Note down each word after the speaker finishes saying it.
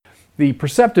The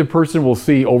perceptive person will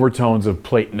see overtones of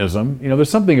Platonism. There's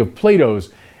something of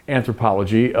Plato's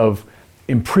anthropology of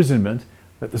imprisonment,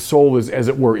 that the soul is, as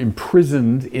it were,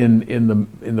 imprisoned in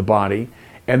the body,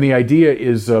 and the idea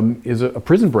is a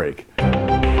prison break.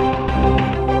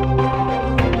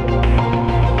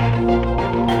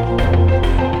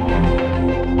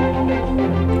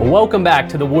 Welcome back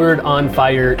to the Word on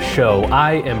Fire show.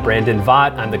 I am Brandon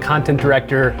Vaught. I'm the content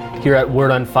director here at Word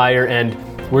on Fire, and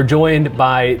we're joined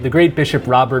by the great Bishop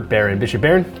Robert Barron. Bishop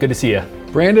Barron, good to see you.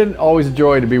 Brandon, always a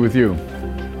joy to be with you.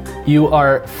 You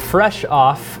are fresh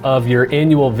off of your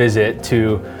annual visit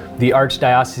to the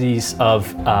Archdiocese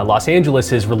of Los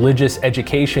Angeles' Religious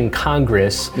Education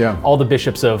Congress. Yeah. All the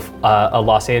bishops of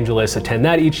Los Angeles attend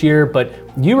that each year, but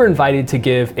you were invited to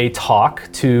give a talk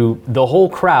to the whole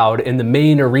crowd in the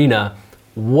main arena.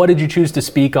 What did you choose to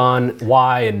speak on?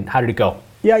 Why, and how did it go?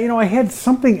 Yeah, I had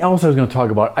something else I was going to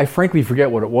talk about. I frankly forget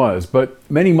what it was, but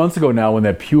many months ago now, when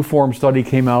that Pew Forum study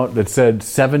came out that said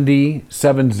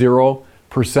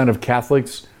 70% of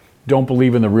Catholics don't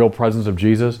believe in the real presence of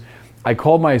Jesus, I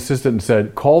called my assistant and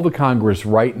said, call the Congress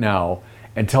right now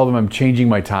and tell them I'm changing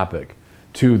my topic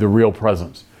to the real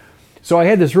presence. So I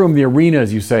had this room, the arena,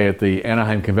 as you say, at the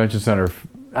Anaheim Convention Center.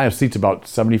 I have seats about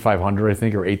 7,500, I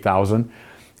think, or 8,000.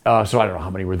 So I don't know how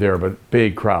many were there, but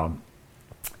big crowd.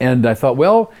 And I thought,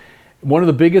 well, one of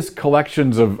the biggest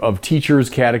collections of teachers,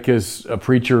 catechists,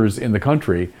 preachers in the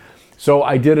country. So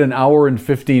I did an hour and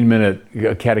 15-minute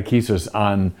catechesis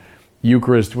on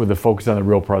Eucharist with a focus on the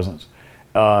real presence.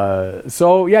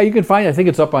 So yeah, you can find it. I think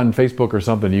it's up on Facebook or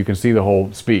something. You can see the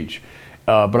whole speech.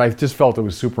 But I just felt it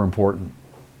was super important.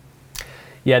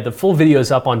 Yeah, the full video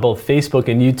is up on both Facebook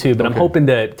and YouTube, and I'm hoping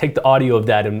to take the audio of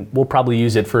that, and we'll probably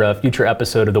use it for a future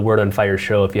episode of the Word on Fire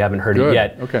show if you haven't heard it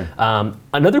yet. Okay.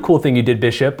 Another cool thing you did,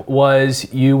 Bishop,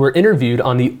 was you were interviewed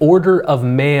on the Order of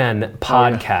Man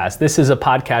podcast. Oh, yeah. This is a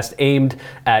podcast aimed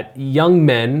at young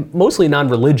men, mostly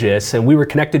non-religious, and we were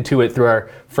connected to it through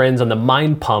our friends on the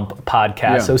Mind Pump podcast.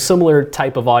 Yeah. So similar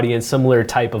type of audience, similar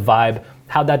type of vibe.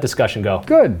 How'd that discussion go?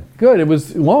 Good. It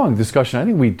was a long discussion. I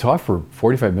think we talked for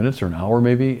 45 minutes or an hour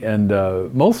maybe, and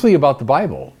mostly about the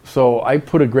Bible. So I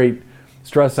put a great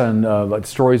stress on like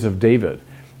stories of David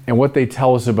and what they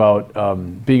tell us about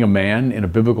being a man in a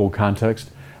biblical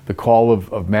context, the call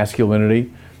of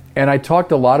masculinity. And I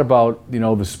talked a lot about,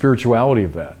 the spirituality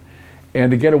of that, and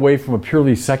to get away from a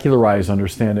purely secularized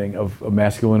understanding of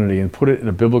masculinity and put it in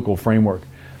a biblical framework.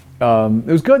 It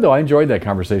was good though. I enjoyed that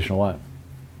conversation a lot.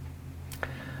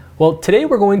 Well, today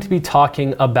we're going to be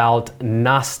talking about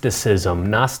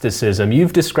Gnosticism.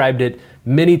 You've described it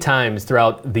many times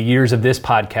throughout the years of this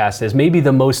podcast as maybe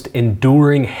the most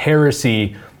enduring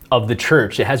heresy of the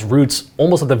church. It has roots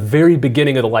almost at the very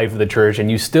beginning of the life of the church, and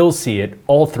you still see it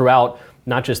all throughout,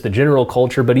 not just the general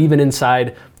culture, but even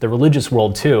inside the religious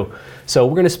world too. So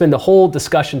we're going to spend the whole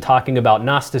discussion talking about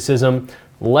Gnosticism.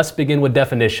 Let's begin with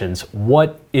definitions.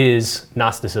 What is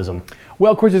Gnosticism?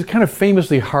 Well, of course, it's kind of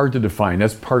famously hard to define.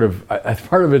 That's part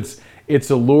of its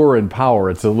allure and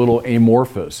power. It's a little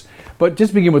amorphous. But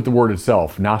just begin with the word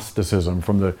itself, Gnosticism,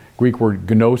 from the Greek word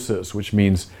gnosis, which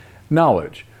means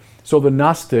knowledge. So the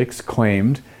Gnostics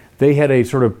claimed they had a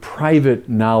sort of private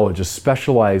knowledge, a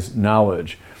specialized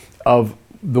knowledge of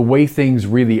the way things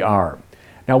really are.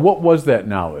 Now, what was that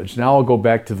knowledge? Now I'll go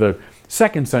back to the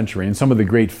 2nd century and some of the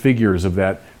great figures of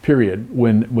that period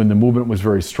when the movement was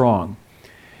very strong.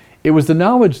 It was the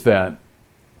knowledge that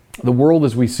the world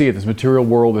as we see it, this material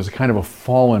world, is kind of a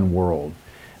fallen world.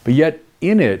 But yet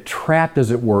in it, trapped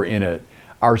as it were in it,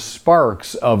 are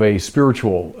sparks of a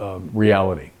spiritual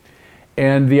reality.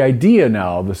 And the idea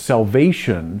now, the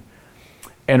salvation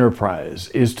enterprise,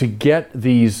 is to get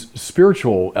these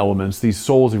spiritual elements, these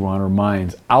souls who are on our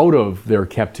minds, out of their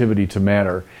captivity to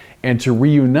matter and to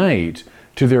reunite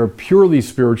to their purely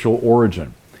spiritual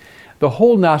origin. The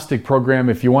whole Gnostic program,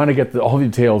 if you want to get all the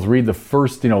details, read the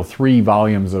first 3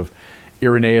 volumes of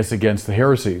Irenaeus Against the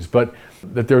Heresies, but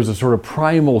that there's a sort of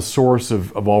primal source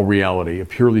of all reality, a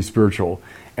purely spiritual,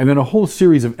 and then a whole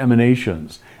series of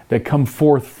emanations that come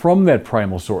forth from that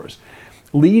primal source,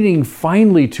 leading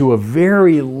finally to a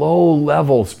very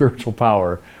low-level spiritual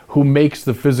power who makes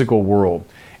the physical world.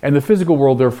 And the physical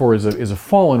world, therefore, is a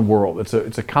fallen world.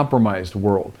 It's a compromised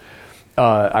world.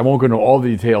 I won't go into all the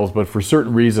details, but for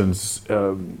certain reasons,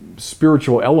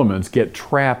 spiritual elements get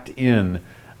trapped in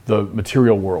the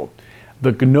material world.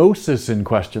 The gnosis in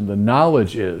question, the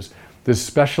knowledge, is this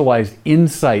specialized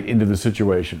insight into the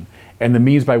situation and the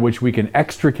means by which we can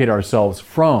extricate ourselves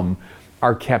from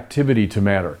our captivity to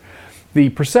matter. The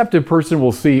perceptive person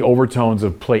will see overtones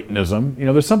of Platonism.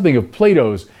 There's something of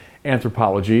Plato's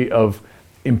anthropology of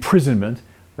imprisonment,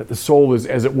 that the soul is,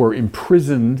 as it were,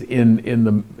 imprisoned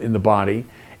in the body,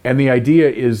 and the idea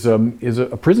is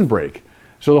a prison break.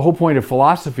 So the whole point of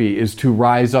philosophy is to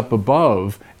rise up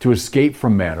above, to escape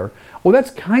from matter. Well, that's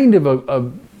kind of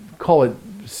a call it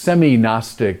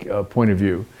semi-Gnostic point of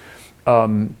view,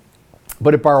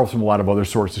 but it borrows from a lot of other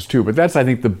sources too. But that's, I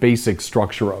think, the basic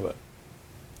structure of it.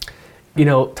 You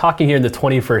know, talking here in the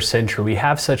 21st century, we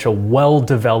have such a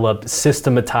well-developed,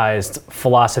 systematized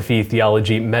philosophy,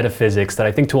 theology, metaphysics that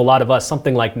I think to a lot of us,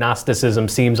 something like Gnosticism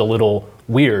seems a little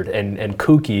weird and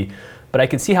kooky. But I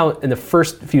can see how in the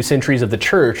first few centuries of the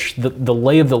church, the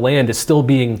lay of the land is still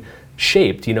being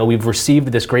shaped. You know, we've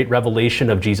received this great revelation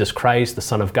of Jesus Christ, the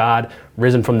Son of God,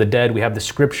 risen from the dead. We have the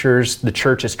scriptures. The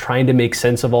church is trying to make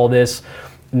sense of all this.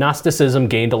 Gnosticism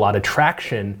gained a lot of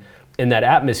traction in that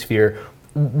atmosphere.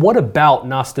 What about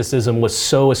Gnosticism was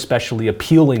so especially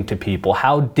appealing to people?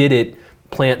 How did it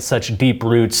plant such deep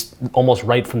roots almost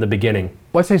right from the beginning?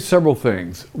 Well, I'd say several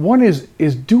things. One is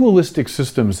dualistic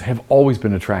systems have always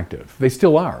been attractive. They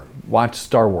still are. Watch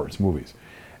Star Wars movies.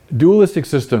 Dualistic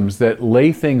systems that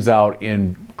lay things out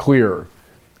in clear,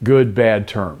 good, bad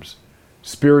terms.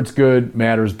 Spirit's good,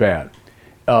 matter's bad.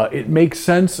 It makes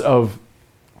sense of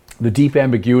the deep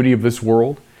ambiguity of this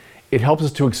world. It helps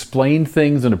us to explain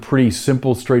things in a pretty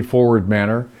simple, straightforward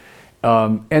manner.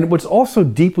 And what's also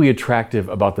deeply attractive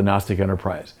about the Gnostic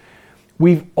enterprise,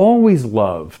 we've always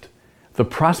loved the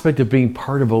prospect of being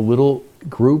part of a little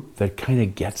group that kind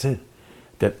of gets it,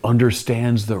 that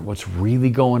understands what's really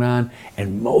going on.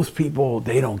 And most people,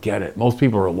 they don't get it. Most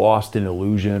people are lost in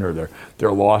illusion, or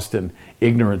they're lost in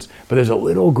ignorance. But there's a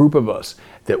little group of us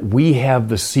that we have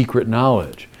the secret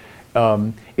knowledge.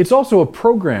 It's also a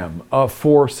program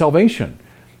for salvation,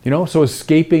 so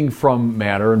escaping from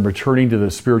matter and returning to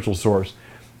the spiritual source.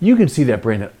 You can see that,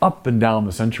 Brandon, up and down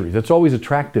the centuries. That's always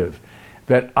attractive,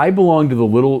 that I belong to the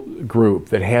little group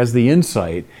that has the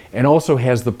insight and also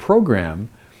has the program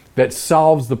that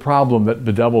solves the problem that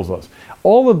bedevils us.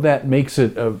 All of that makes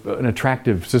it an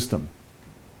attractive system.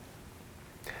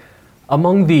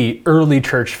 Among the early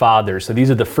church fathers, so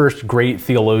these are the first great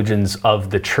theologians of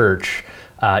the church,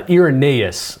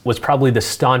 Irenaeus was probably the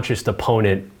staunchest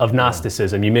opponent of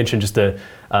Gnosticism. You mentioned just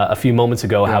a few moments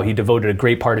ago how he devoted a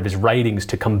great part of his writings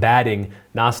to combating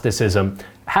Gnosticism.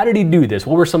 How did he do this?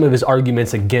 What were some of his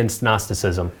arguments against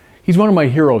Gnosticism? He's one of my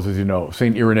heroes, as you know,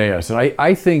 St. Irenaeus. And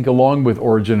I think, along with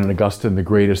Origen and Augustine, the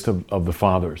greatest of the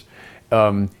fathers.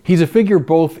 He's a figure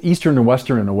both Eastern and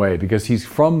Western in a way, because he's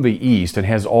from the East and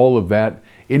has all of that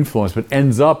influence, but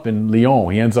ends up in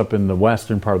Lyon. He ends up in the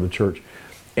Western part of the church.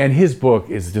 And his book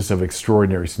is just of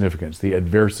extraordinary significance, the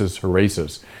Adversus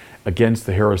Haeresis, against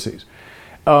the heresies.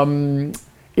 One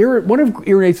of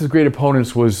Irenaeus' great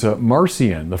opponents was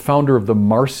Marcion, the founder of the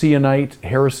Marcionite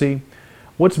heresy.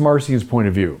 What's Marcion's point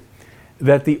of view?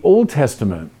 That the Old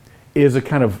Testament is a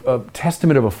kind of a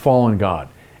testament of a fallen God.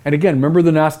 And again, remember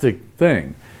the Gnostic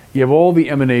thing. You have all the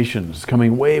emanations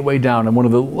coming way, way down, and one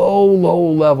of the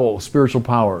low level spiritual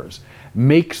powers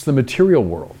makes the material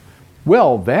world.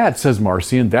 Well, that, says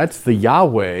Marcion, that's the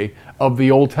Yahweh of the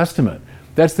Old Testament.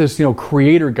 That's this,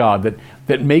 creator God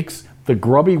that makes the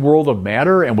grubby world of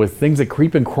matter and with things that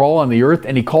creep and crawl on the earth,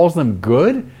 and he calls them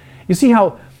good? You see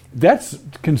how that's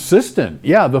consistent.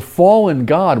 Yeah, the fallen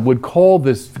God would call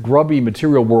this grubby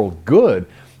material world good,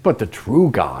 but the true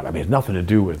God, it has nothing to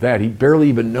do with that. He barely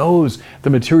even knows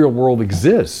the material world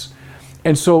exists.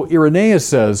 And so Irenaeus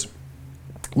says,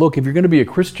 look, if you're going to be a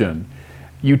Christian,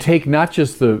 you take not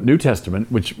just the New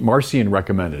Testament, which Marcion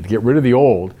recommended, get rid of the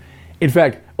Old. In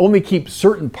fact, only keep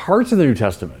certain parts of the New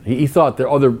Testament. He thought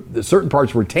certain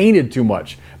parts were tainted too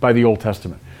much by the Old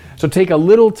Testament. So take a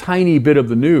little tiny bit of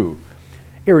the New.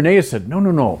 Irenaeus said,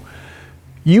 no.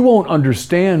 You won't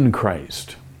understand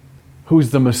Christ, who's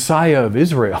the Messiah of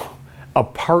Israel,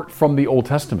 apart from the Old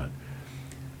Testament.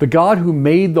 The God who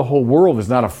made the whole world is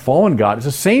not a fallen God. It's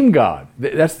the same God.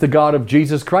 That's the God of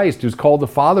Jesus Christ, who's called the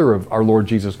Father of our Lord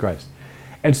Jesus Christ.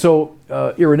 And so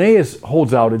Irenaeus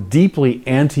holds out a deeply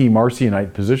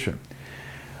anti-Marcionite position.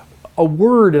 A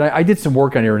word, and I did some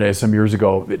work on Irenaeus some years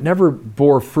ago. It never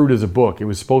bore fruit as a book. It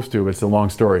was supposed to. It's a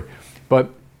long story. But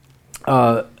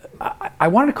I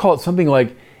wanted to call it something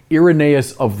like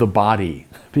Irenaeus of the body,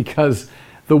 because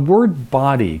the word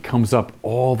body comes up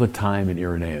all the time in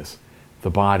Irenaeus. The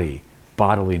body,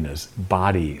 bodiliness,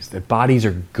 bodies, that bodies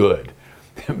are good,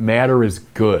 matter is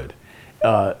good.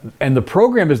 And the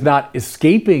program is not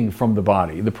escaping from the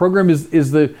body. The program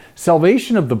is the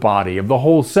salvation of the body, of the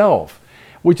whole self,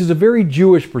 which is a very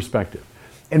Jewish perspective.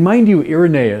 And mind you,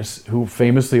 Irenaeus, who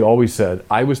famously always said,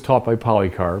 I was taught by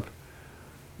Polycarp,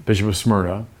 Bishop of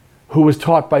Smyrna, who was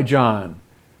taught by John,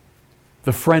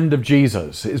 the friend of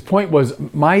Jesus. His point was,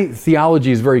 my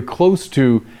theology is very close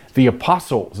to the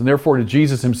apostles and therefore to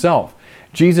Jesus himself.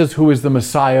 Jesus, who is the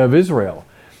Messiah of Israel.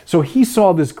 So he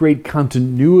saw this great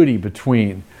continuity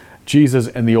between Jesus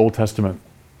and the Old Testament.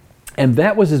 And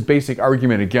that was his basic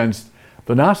argument against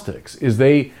the Gnostics, is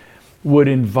they would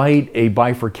invite a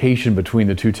bifurcation between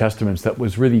the two testaments that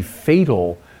was really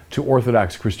fatal to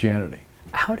Orthodox Christianity.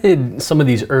 How did some of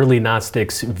these early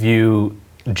Gnostics view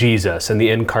Jesus and the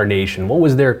incarnation? What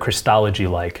was their Christology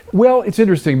like? Well, it's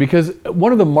interesting because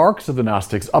one of the marks of the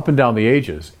Gnostics up and down the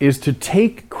ages is to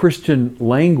take Christian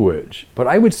language, but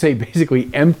I would say basically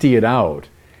empty it out,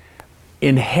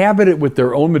 inhabit it with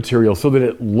their own material so that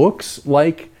it looks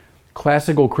like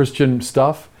classical Christian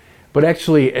stuff, but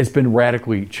actually has been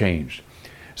radically changed.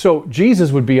 So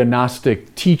Jesus would be a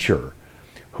Gnostic teacher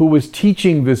who was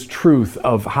teaching this truth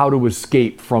of how to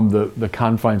escape from the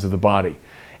confines of the body,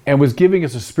 and was giving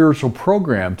us a spiritual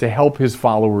program to help his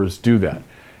followers do that.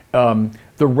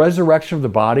 The resurrection of the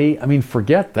body, I mean,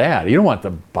 forget that. You don't want the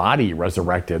body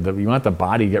resurrected. You want the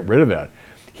body to get rid of that.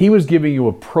 He was giving you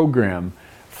a program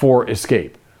for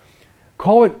escape.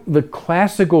 Call it the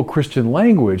classical Christian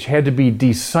language had to be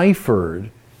deciphered,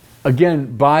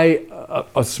 again, by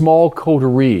a small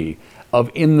coterie of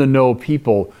in-the-know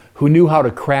people who knew how to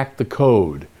crack the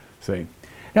code. See?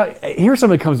 Now, here's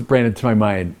something that comes, Brandon, to my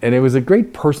mind, and it was a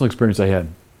great personal experience I had.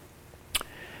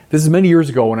 This is many years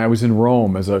ago when I was in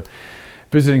Rome as a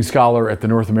visiting scholar at the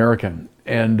North American,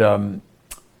 and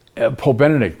Pope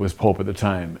Benedict was Pope at the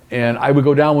time, and I would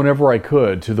go down whenever I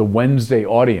could to the Wednesday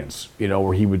audience,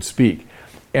 where he would speak.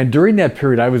 And during that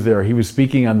period I was there, he was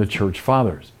speaking on the Church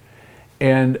Fathers.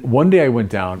 And one day I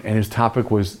went down, and his topic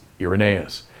was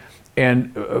Irenaeus.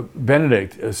 And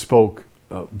Benedict spoke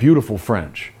beautiful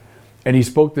French. And he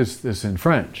spoke this in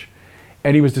French.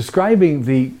 And he was describing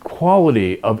the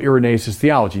quality of Irenaeus'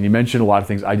 theology. And he mentioned a lot of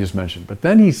things I just mentioned. But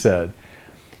then he said,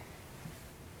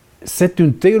 c'est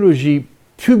une théologie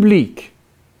publique.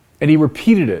 And he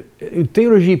repeated it, une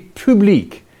théologie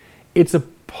publique. It's a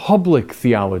public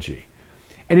theology.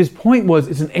 And his point was,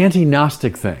 it's an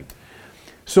anti-Gnostic thing.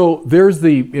 So there's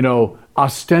the,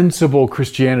 ostensible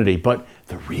Christianity, but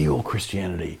the real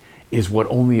Christianity is what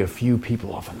only a few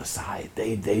people off on the side,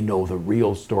 they know the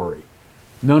real story.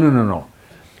 No.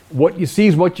 What you see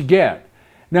is what you get.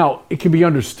 Now, it can be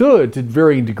understood to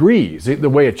varying degrees, the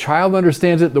way a child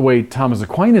understands it, the way Thomas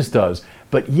Aquinas does,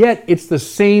 but yet it's the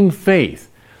same faith.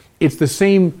 It's the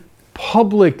same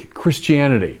public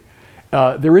Christianity.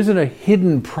 There isn't a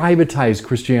hidden, privatized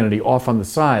Christianity off on the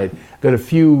side that a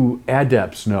few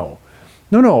adepts know.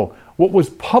 No. What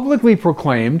was publicly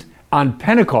proclaimed on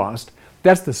Pentecost,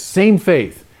 that's the same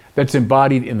faith that's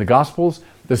embodied in the Gospels,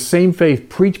 the same faith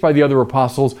preached by the other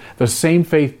apostles, the same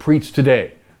faith preached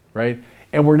today, right?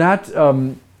 And we're not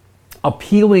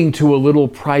appealing to a little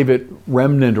private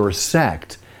remnant or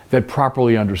sect that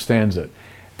properly understands it.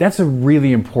 That's a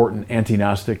really important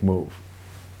anti-Gnostic move.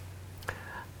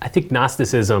 I think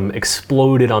Gnosticism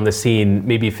exploded on the scene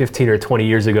maybe 15 or 20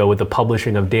 years ago with the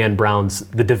publishing of Dan Brown's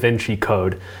The Da Vinci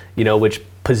Code, which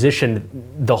positioned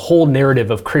the whole narrative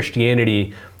of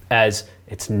Christianity as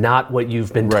it's not what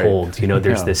you've been told.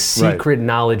 There's this secret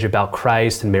knowledge about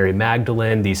Christ and Mary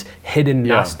Magdalene, these hidden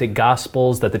Gnostic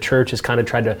gospels that the church has kind of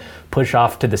tried to push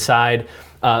off to the side.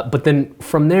 But then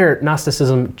from there,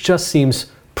 Gnosticism just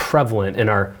seems prevalent in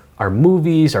our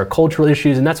movies, our cultural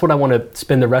issues, and that's what I want to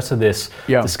spend the rest of this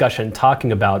discussion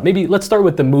talking about. Maybe let's start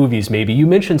with the movies. Maybe you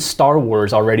mentioned Star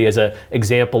Wars already as an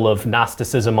example of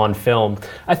Gnosticism on film.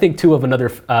 I think too of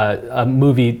another a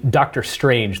movie, Doctor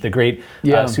Strange, the great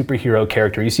superhero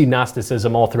character. You see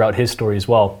Gnosticism all throughout his story as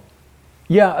well.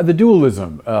 Yeah, the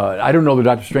dualism. I don't know the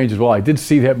Doctor Strange as well. I did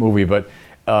see that movie, but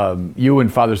you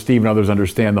and Father Steve and others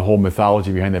understand the whole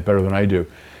mythology behind that better than I do.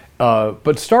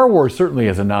 But Star Wars certainly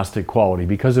has a Gnostic quality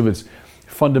because of its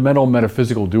fundamental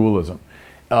metaphysical dualism.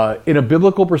 In a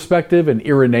biblical perspective, an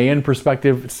Irenaean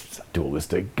perspective, it's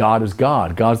dualistic. God is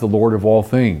God. God's the Lord of all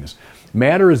things.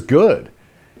 Matter is good.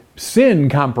 Sin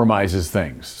compromises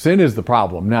things. Sin is the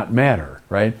problem, not matter,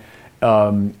 right?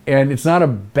 And it's not a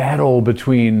battle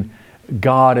between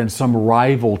God and some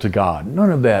rival to God.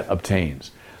 None of that obtains.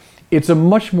 It's a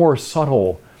much more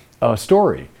subtle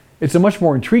story. It's a much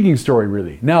more intriguing story,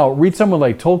 really. Now, read someone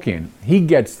like Tolkien. He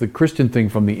gets the Christian thing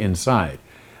from the inside.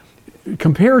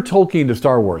 Compare Tolkien to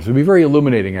Star Wars. It would be very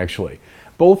illuminating, actually.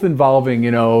 Both involving,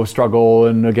 struggle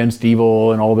and against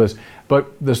evil and all this.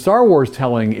 But the Star Wars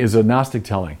telling is a Gnostic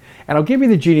telling. And I'll give you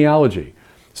the genealogy.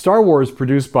 Star Wars,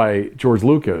 produced by George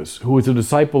Lucas, who was a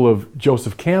disciple of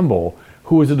Joseph Campbell,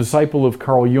 who was a disciple of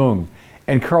Carl Jung.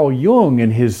 And Carl Jung,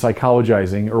 in his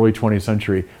psychologizing, early 20th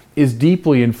century, is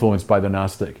deeply influenced by the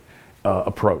Gnostic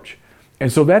approach.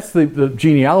 And so that's the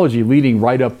genealogy leading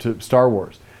right up to Star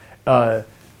Wars.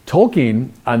 Tolkien,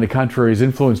 on the contrary, is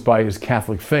influenced by his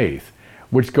Catholic faith,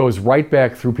 which goes right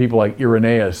back through people like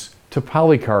Irenaeus to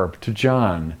Polycarp to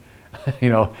John.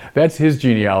 That's his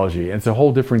genealogy, and it's a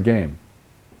whole different game.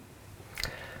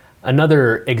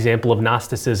 Another example of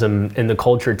Gnosticism in the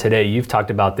culture today, you've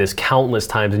talked about this countless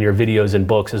times in your videos and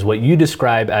books, is what you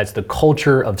describe as the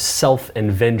culture of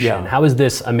self-invention. Yeah. How is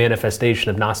this a manifestation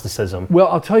of Gnosticism? Well,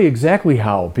 I'll tell you exactly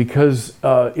how, because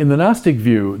in the Gnostic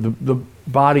view, the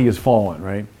body is fallen,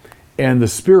 right? And the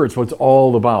spirit's what's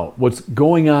all about, what's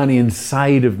going on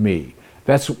inside of me.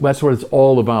 That's what it's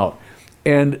all about.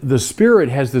 And the spirit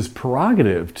has this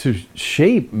prerogative to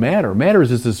shape matter. Matter is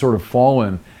just this sort of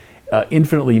fallen,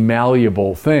 infinitely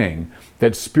malleable thing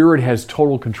that spirit has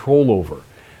total control over.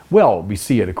 Well, we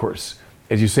see it, of course,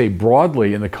 as you say,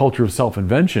 broadly in the culture of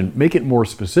self-invention. Make it more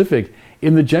specific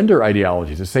in the gender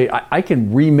ideologies to say, I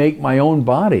can remake my own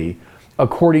body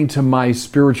according to my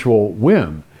spiritual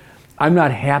whim. I'm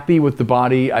not happy with the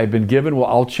body I've been given, well,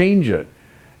 I'll change it.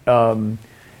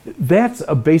 That's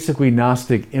a basically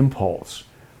Gnostic impulse.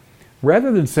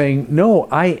 Rather than saying, no,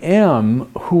 I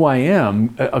am who I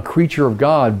am, a creature of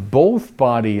God, both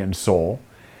body and soul,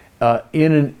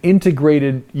 in an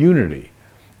integrated unity.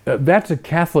 That's a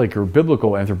Catholic or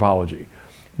biblical anthropology.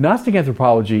 Gnostic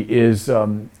anthropology is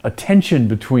a tension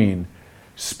between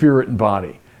spirit and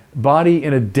body. Body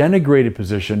in a denigrated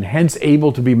position, hence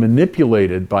able to be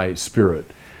manipulated by spirit.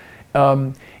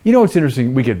 It's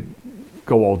interesting, we could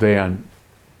go all day on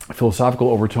philosophical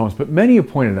overtones, but many have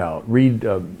pointed out, read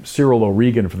Cyril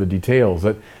O'Regan for the details,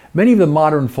 that many of the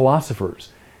modern philosophers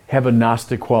have a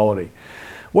Gnostic quality.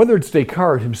 Whether it's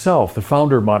Descartes himself, the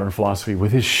founder of modern philosophy,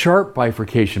 with his sharp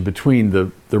bifurcation between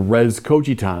the res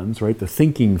cogitans, right, the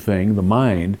thinking thing, the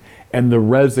mind, and the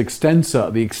res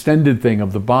extensa, the extended thing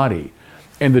of the body.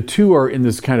 And the two are in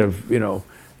this kind of,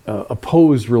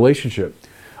 opposed relationship.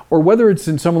 Or whether it's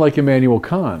in someone like Immanuel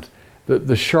Kant,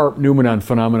 the sharp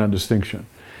noumenon-phenomenon distinction.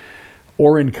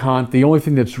 Or in Kant, the only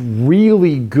thing that's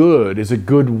really good is a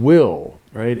good will,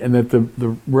 right? And that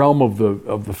the realm of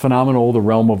the phenomenal, the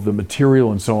realm of the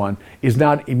material and so on, is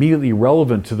not immediately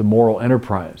relevant to the moral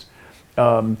enterprise.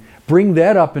 Bring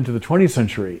that up into the 20th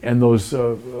century and those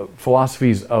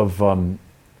philosophies of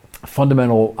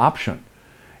fundamental option.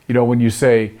 When you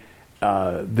say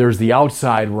there's the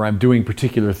outside where I'm doing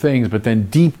particular things, but then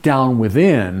deep down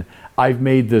within, I've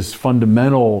made this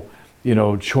fundamental,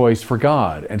 choice for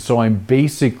God. And so I'm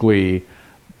basically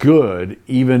good,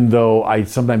 even though I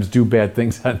sometimes do bad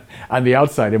things on the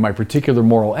outside in my particular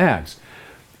moral acts.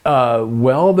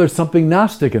 Well, there's something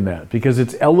Gnostic in that, because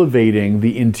it's elevating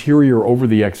the interior over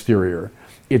the exterior.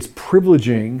 It's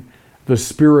privileging the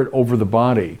spirit over the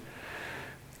body.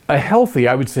 A healthy,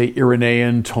 I would say,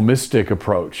 Irenaean Thomistic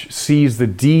approach sees the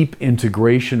deep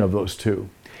integration of those two.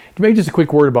 To make just a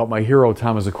quick word about my hero,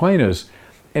 Thomas Aquinas,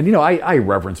 and I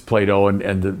reverence Plato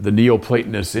and the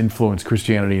Neoplatonists influence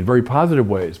Christianity in very positive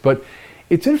ways, but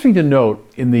it's interesting to note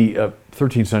in the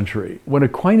 13th century, when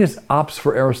Aquinas opts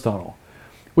for Aristotle,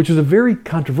 which was a very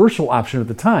controversial option at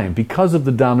the time because of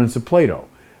the dominance of Plato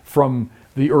from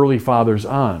the early fathers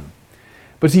on.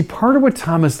 But see, part of what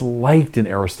Thomas liked in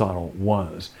Aristotle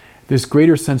was this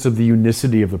greater sense of the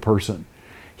unicity of the person.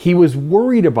 He was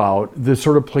worried about the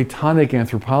sort of Platonic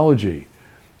anthropology,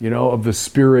 of the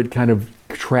spirit kind of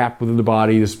trapped within the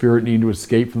body, the spirit needing to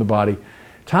escape from the body.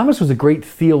 Thomas was a great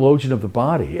theologian of the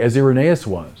body, as Irenaeus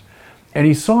was. And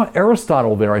he saw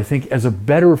Aristotle there, I think, as a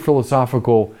better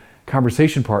philosophical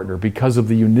conversation partner because of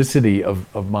the unicity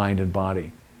of mind and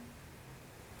body.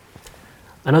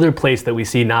 Another place that we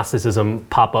see Gnosticism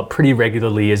pop up pretty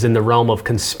regularly is in the realm of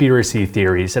conspiracy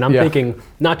theories. And I'm thinking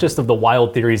not just of the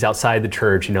wild theories outside the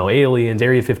church, aliens,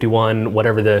 Area 51,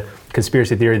 whatever the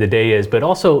conspiracy theory of the day is, but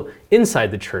also inside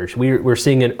the church. We're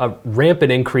seeing a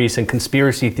rampant increase in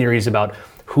conspiracy theories about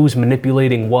who's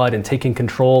manipulating what and taking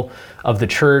control of the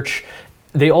church.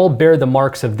 They all bear the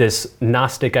marks of this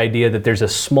Gnostic idea that there's a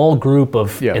small group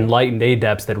of enlightened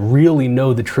adepts that really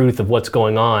know the truth of what's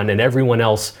going on, and everyone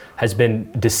else has been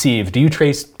deceived. Do you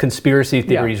trace conspiracy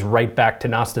theories right back to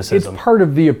Gnosticism? It's part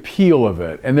of the appeal of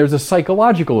it, and there's a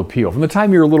psychological appeal. From the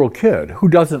time you're a little kid, who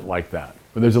doesn't like that?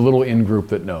 When there's a little in-group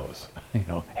that knows,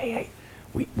 hey,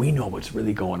 we know what's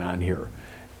really going on here.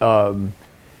 And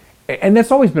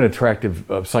that's always been attractive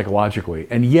psychologically.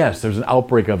 And yes, there's an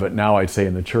outbreak of it now, I'd say,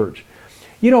 in the church.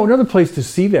 Another place to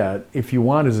see that, if you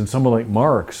want, is in someone like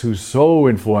Marx, who's so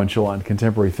influential on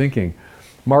contemporary thinking.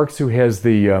 Marx, who has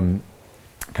the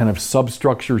kind of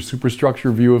substructure,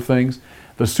 superstructure view of things.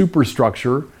 The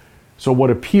superstructure, So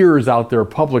what appears out there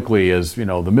publicly is, the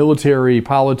military,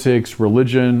 politics,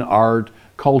 religion, art,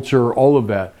 culture, all of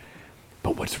that.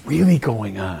 But what's really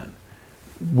going on,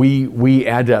 we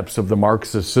adepts of the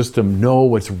Marxist system know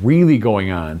what's really going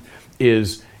on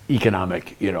is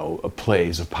economic,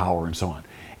 plays of power and so on.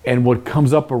 And what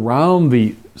comes up around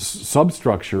the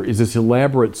substructure is this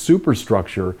elaborate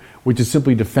superstructure, which is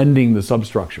simply defending the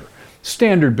substructure.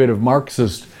 Standard bit of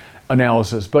Marxist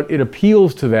analysis, but it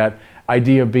appeals to that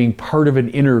idea of being part of an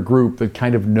inner group that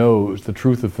kind of knows the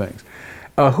truth of things.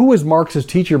 Who was Marx's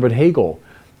teacher but Hegel?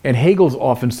 And Hegel's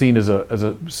often seen as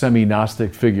a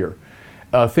semi-Gnostic figure.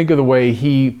 Think of the way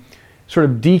he sort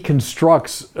of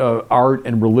deconstructs art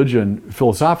and religion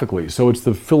philosophically. So it's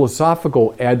the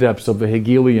philosophical adepts of the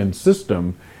Hegelian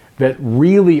system that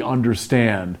really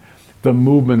understand the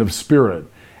movement of spirit.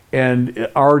 And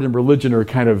art and religion are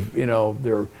kind of,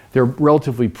 they're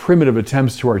relatively primitive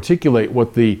attempts to articulate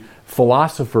what the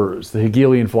philosophers, the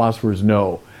Hegelian philosophers,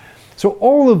 know. So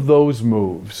all of those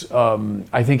moves,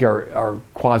 I think, are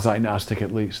quasi-Gnostic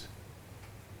at least.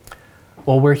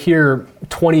 Well, we're here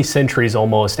 20 centuries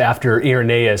almost after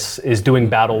Irenaeus is doing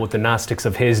battle with the Gnostics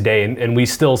of his day, and we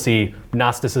still see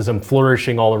Gnosticism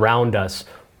flourishing all around us.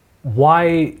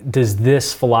 Why does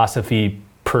this philosophy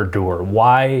perdure?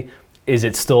 Why is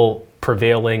it still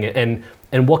prevailing? And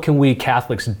what can we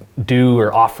Catholics do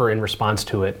or offer in response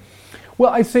to it?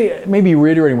 Well, I'd say, maybe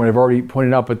reiterating what I've already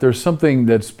pointed out, but there's something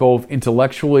that's both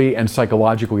intellectually and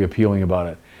psychologically appealing about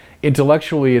it.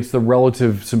 Intellectually, it's the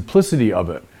relative simplicity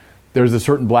of it. There's a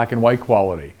certain black and white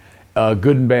quality,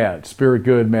 good and bad, spirit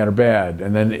good, matter bad,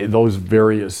 and then those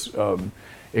various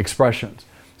expressions.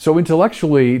 So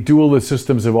intellectually, dualist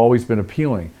systems have always been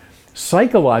appealing.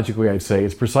 Psychologically, I'd say,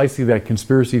 it's precisely that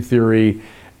conspiracy theory,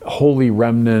 holy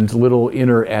remnant, little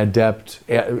inner adept,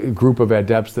 group of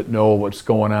adepts that know what's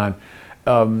going on,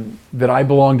 that I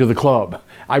belong to the club.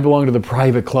 I belong to the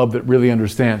private club that really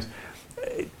understands.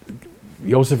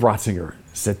 Joseph Ratzinger,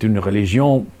 c'est une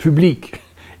religion publique.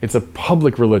 It's a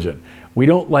public religion. We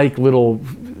don't like little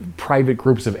private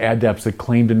groups of adepts that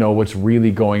claim to know what's really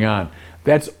going on.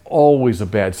 That's always a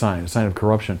bad sign, a sign of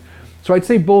corruption. So I'd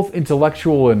say both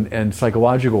intellectual and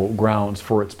psychological grounds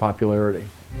for its popularity.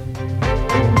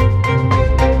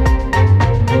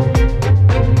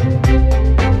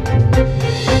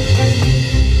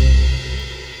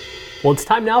 Well, it's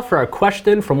time now for our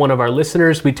question from one of our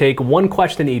listeners. We take one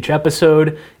question each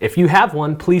episode. If you have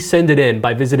one, please send it in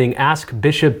by visiting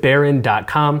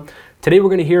askbishopbarron.com. Today we're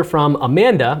going to hear from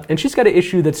Amanda, and she's got an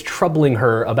issue that's troubling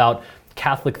her about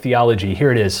Catholic theology.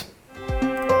 Here it is.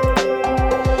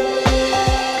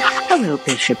 Hello,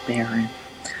 Bishop Barron.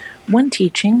 One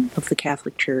teaching of the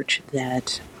Catholic Church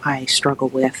that I struggle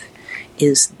with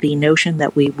is the notion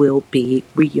that we will be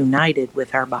reunited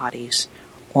with our bodies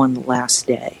on the last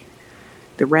day.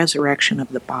 The resurrection of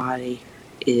the body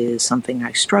is something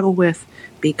I struggle with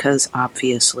because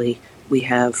obviously we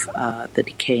have the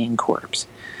decaying corpse.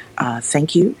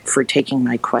 Thank you for taking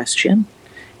my question,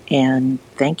 and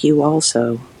thank you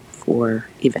also for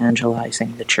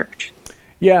evangelizing the church.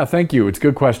 Yeah, thank you. It's a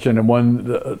good question, and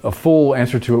a full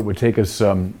answer to it would take us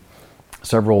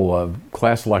several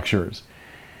class lectures.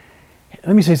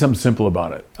 Let me say something simple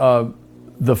about it.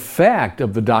 The fact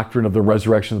of the doctrine of the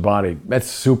resurrection of the body, that's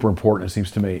super important, it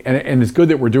seems to me. And it's good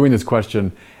that we're doing this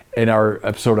question in our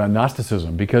episode on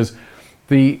Gnosticism, because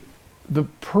the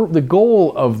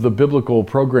goal of the biblical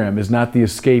program is not the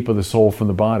escape of the soul from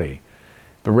the body,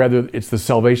 but rather it's the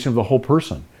salvation of the whole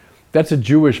person. That's a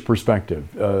Jewish perspective.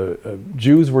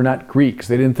 Jews were not Greeks.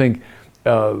 They didn't think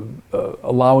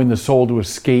allowing the soul to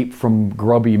escape from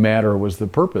grubby matter was the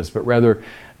purpose, but rather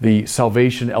the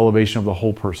salvation, elevation of the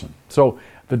whole person. So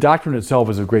the doctrine itself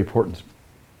is of great importance.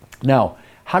 Now,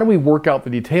 how do we work out the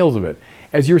details of it?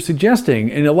 As you're suggesting,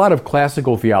 in a lot of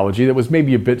classical theology that was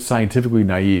maybe a bit scientifically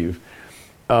naive,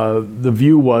 the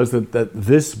view was that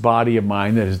this body of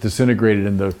mine that has disintegrated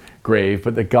in the grave,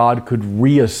 but that God could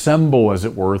reassemble, as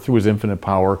it were, through his infinite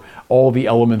power, all the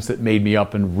elements that made me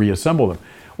up and reassemble them.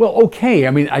 Well, okay,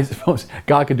 I suppose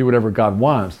God can do whatever God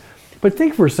wants. But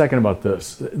think for a second about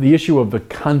this, the issue of the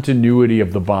continuity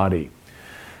of the body.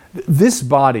 This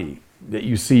body that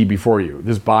you see before you,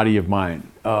 this body of mine,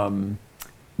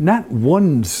 not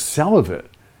one cell of it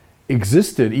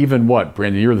existed even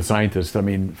Brandon, you're the scientist,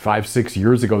 5-6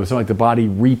 years ago, something like the body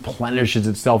replenishes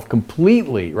itself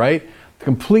completely, right?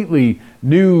 Completely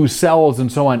new cells and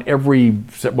so on every,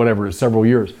 several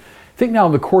years. Think now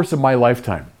in the course of my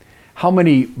lifetime, how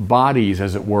many bodies,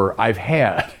 as it were, I've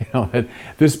had. That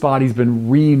this body's been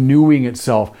renewing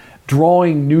itself,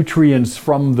 drawing nutrients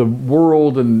from the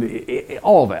world and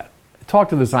all that. talk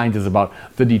to the scientists about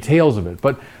the details of it.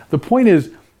 But the point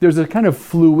is, there's a kind of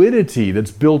fluidity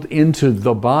that's built into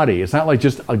the body. It's not like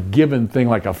just a given thing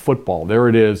like a football. There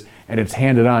it is, and it's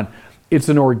handed on. It's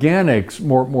an organic,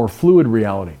 more fluid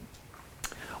reality.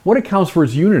 What accounts for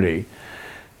its unity?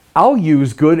 I'll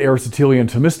use good Aristotelian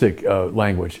Thomistic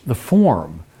language, the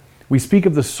form. We speak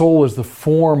of the soul as the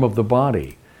form of the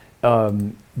body.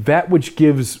 That which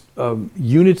gives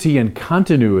unity and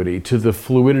continuity to the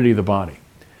fluidity of the body.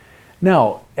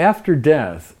 Now, after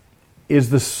death, is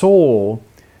the soul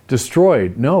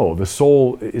destroyed? No, the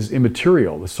soul is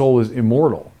immaterial. The soul is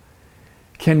immortal.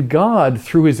 Can God,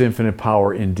 through his infinite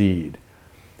power indeed,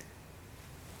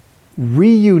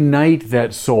 reunite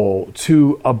that soul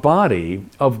to a body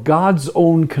of God's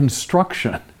own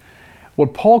construction?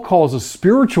 What Paul calls a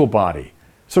spiritual body.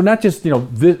 So not just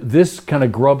this kind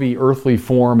of grubby earthly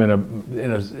form in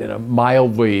a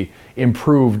mildly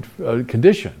improved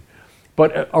condition,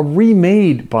 but a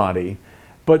remade body,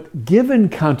 but given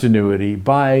continuity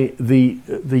by the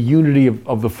unity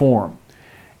of the form.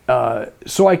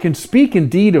 So I can speak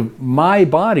indeed of my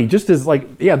body, just as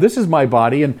this is my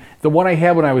body, and the one I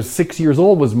had when I was 6 years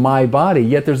old was my body,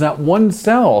 yet there's not one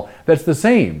cell that's the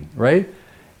same, right?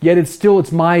 Yet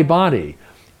it's my body.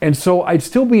 And so I'd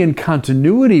still be in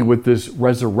continuity with this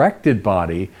resurrected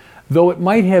body, though it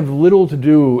might have little to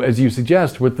do, as you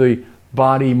suggest, with the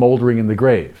body moldering in the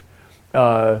grave.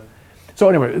 So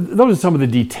anyway, those are some of the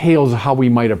details of how we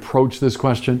might approach this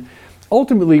question.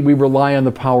 Ultimately, we rely on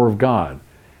the power of God.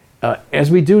 As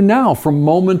we do now, from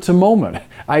moment to moment.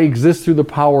 I exist through the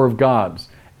power of God's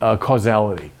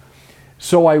causality.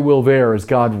 So I will there as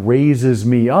God raises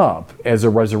me up as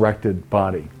a resurrected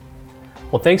body.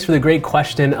 Well, thanks for the great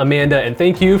question, Amanda, and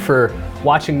thank you for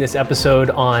watching this episode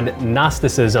on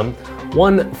Gnosticism.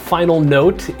 One final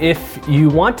note, if you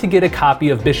want to get a copy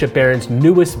of Bishop Barron's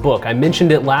newest book, I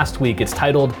mentioned it last week, it's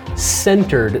titled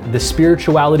Centered, The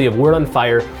Spirituality of Word on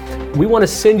Fire. We want to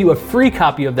send you a free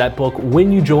copy of that book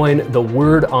when you join the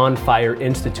Word on Fire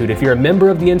Institute. If you're a member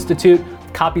of the Institute,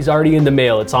 copy's already in the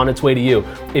mail, it's on its way to you.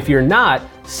 If you're not,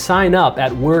 sign up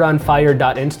at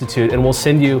wordonfire.institute and we'll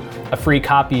send you a free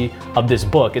copy of this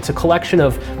book. It's a collection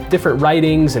of different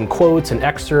writings and quotes and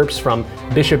excerpts from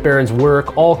Bishop Barron's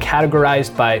work, all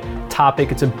categorized by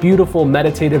topic. It's a beautiful,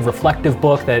 meditative, reflective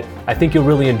book that I think you'll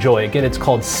really enjoy. Again, it's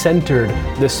called Centered,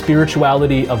 The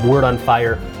Spirituality of Word on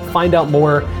Fire. Find out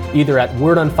more either at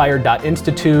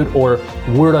wordonfire.institute or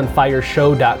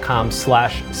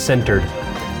wordonfireshow.com/centered.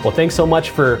 Well, thanks so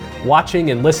much for watching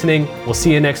and listening. We'll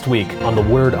see you next week on the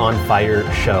Word on Fire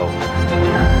Show.